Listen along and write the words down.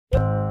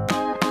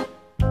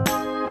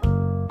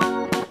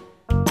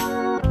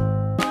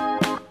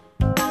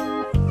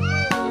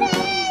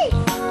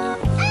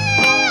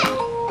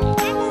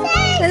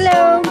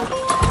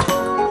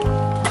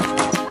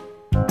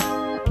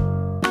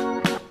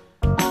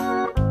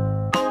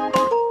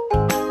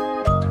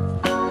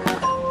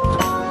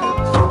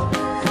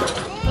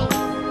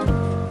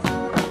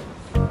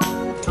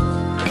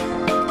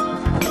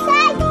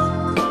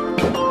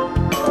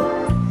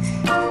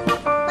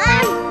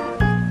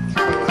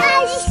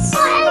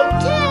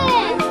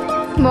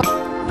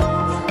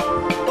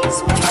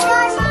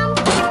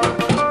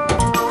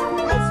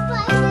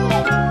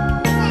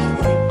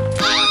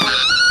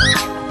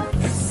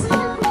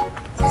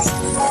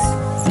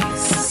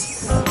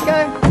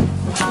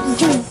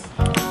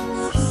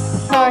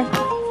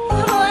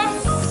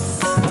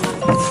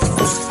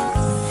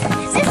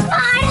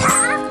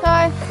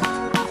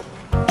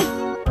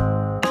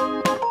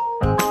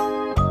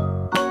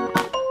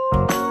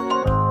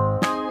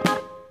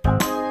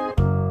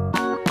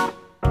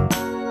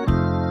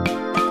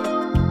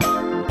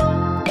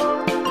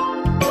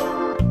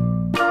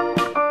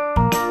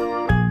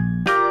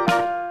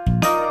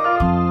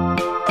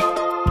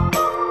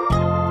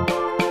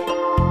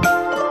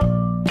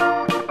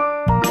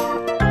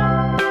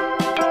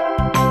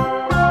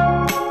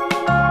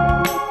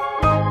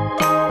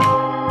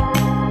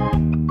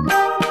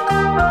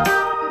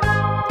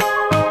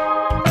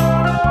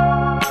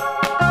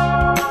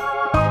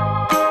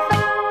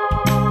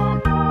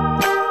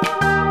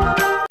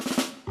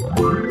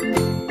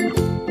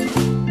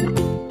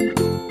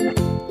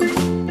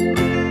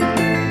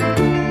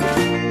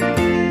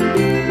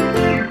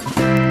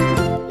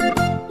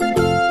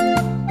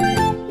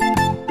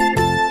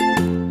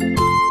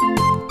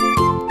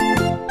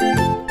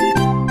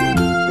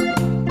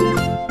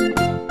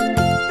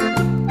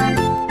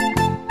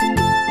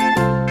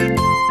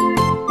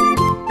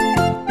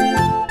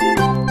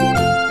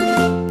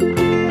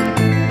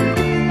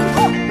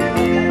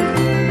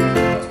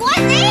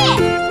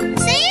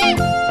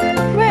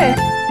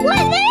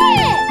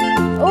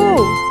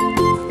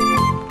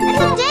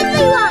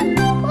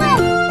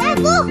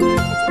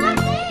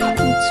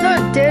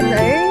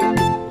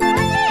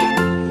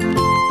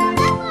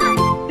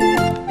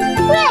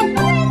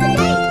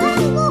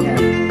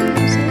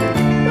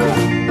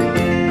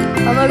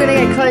I'm not gonna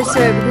get close to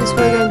it because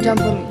we're gonna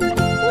jump on it.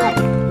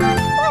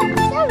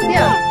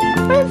 Yeah.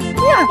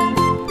 Yeah.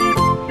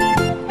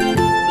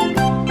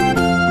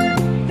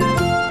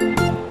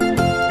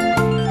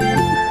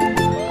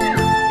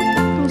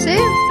 Can you see it?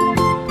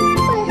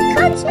 I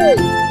can't see.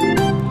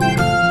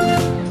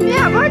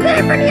 Yeah, right there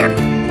in front of your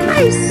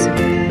face.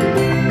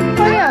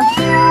 Oh yeah.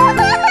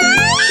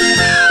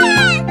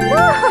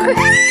 Whoa.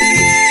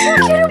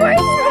 Get away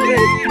from it.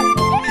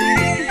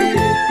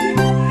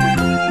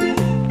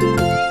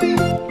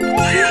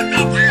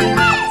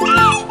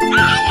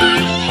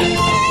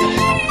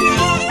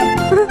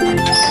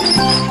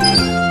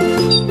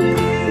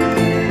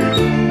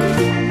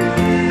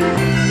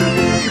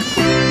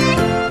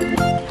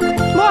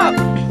 What?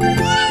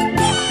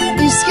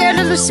 You scared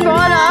of the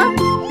spider?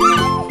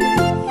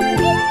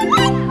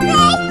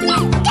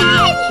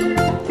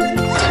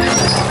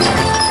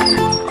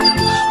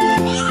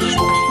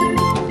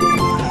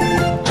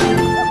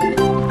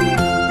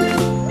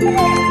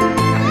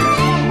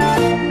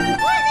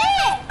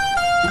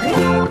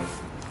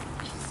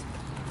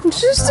 It's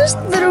just this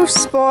little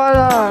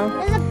spider.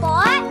 There's a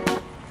bite?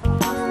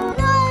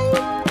 No.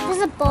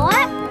 There's a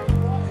bite?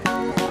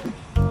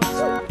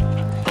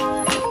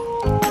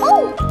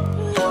 Oh!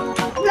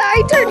 No,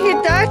 don't hit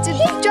that.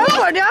 It's jump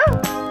on you. I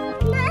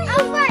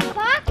was like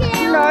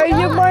barking. No,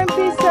 you won't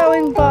be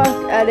throwing bark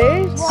at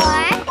it.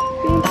 Why?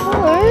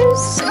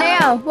 Because...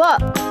 Now,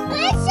 what?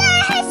 It's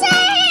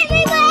hit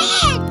me by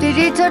head. Did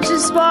you touch the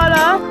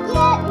spider?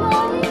 Yeah,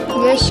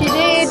 no. Yes, you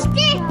did.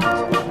 Stick.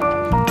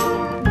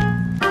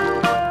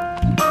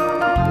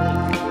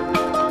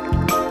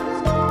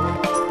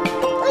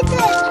 What's it?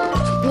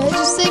 No,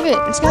 just leave it.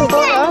 It's going to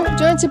bite her.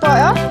 Do you want it to bite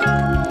her?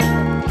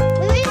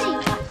 Where is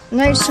he?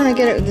 No, you're just trying to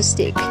get it with a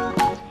stick.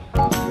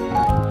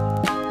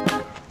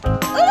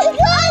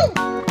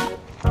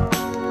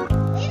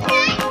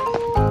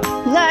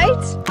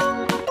 Nate?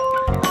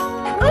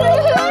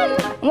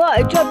 What?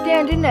 It dropped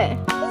down, didn't it?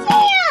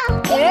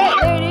 Yeah,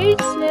 there it is.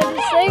 Now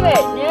just leave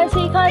it. Now so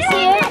you can't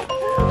see it.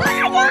 Oh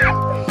my God!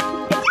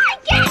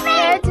 It's gonna get me!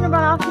 Yeah, it's gonna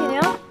run after you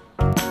now.